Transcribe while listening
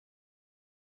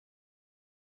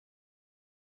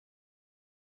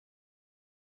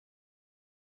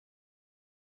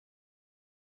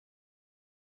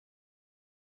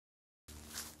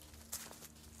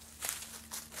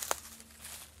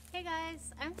Hey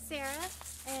guys, I'm Sarah,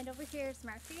 and over here is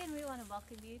Murphy, and we want to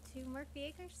welcome you to Murphy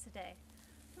Acres today.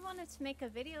 We wanted to make a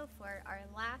video for our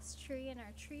last tree in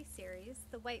our tree series,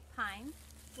 the white pine,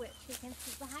 which you can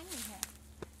see behind me here.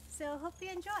 So hope you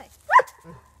enjoy.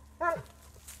 Good boy.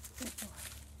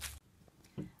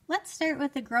 Let's start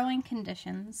with the growing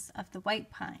conditions of the white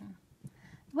pine. The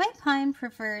white pine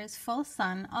prefers full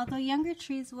sun, although younger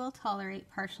trees will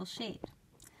tolerate partial shade.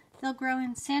 They'll grow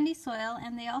in sandy soil,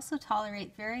 and they also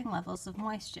tolerate varying levels of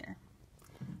moisture.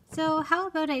 So how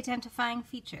about identifying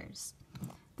features?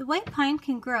 The white pine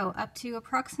can grow up to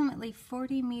approximately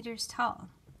 40 meters tall.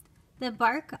 The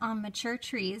bark on mature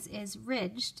trees is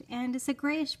ridged and is a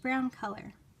grayish-brown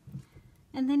color.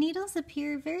 And the needles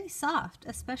appear very soft,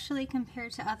 especially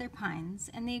compared to other pines,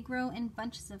 and they grow in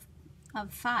bunches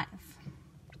of 5.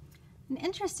 An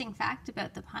interesting fact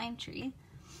about the pine tree: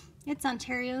 it's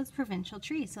Ontario's provincial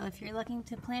tree, so if you're looking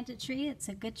to plant a tree, it's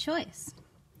a good choice.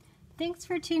 Thanks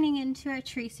for tuning in to our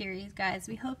tree series, guys.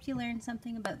 We hope you learned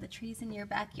something about the trees in your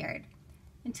backyard.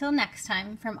 Until next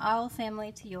time, from our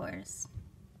family to yours.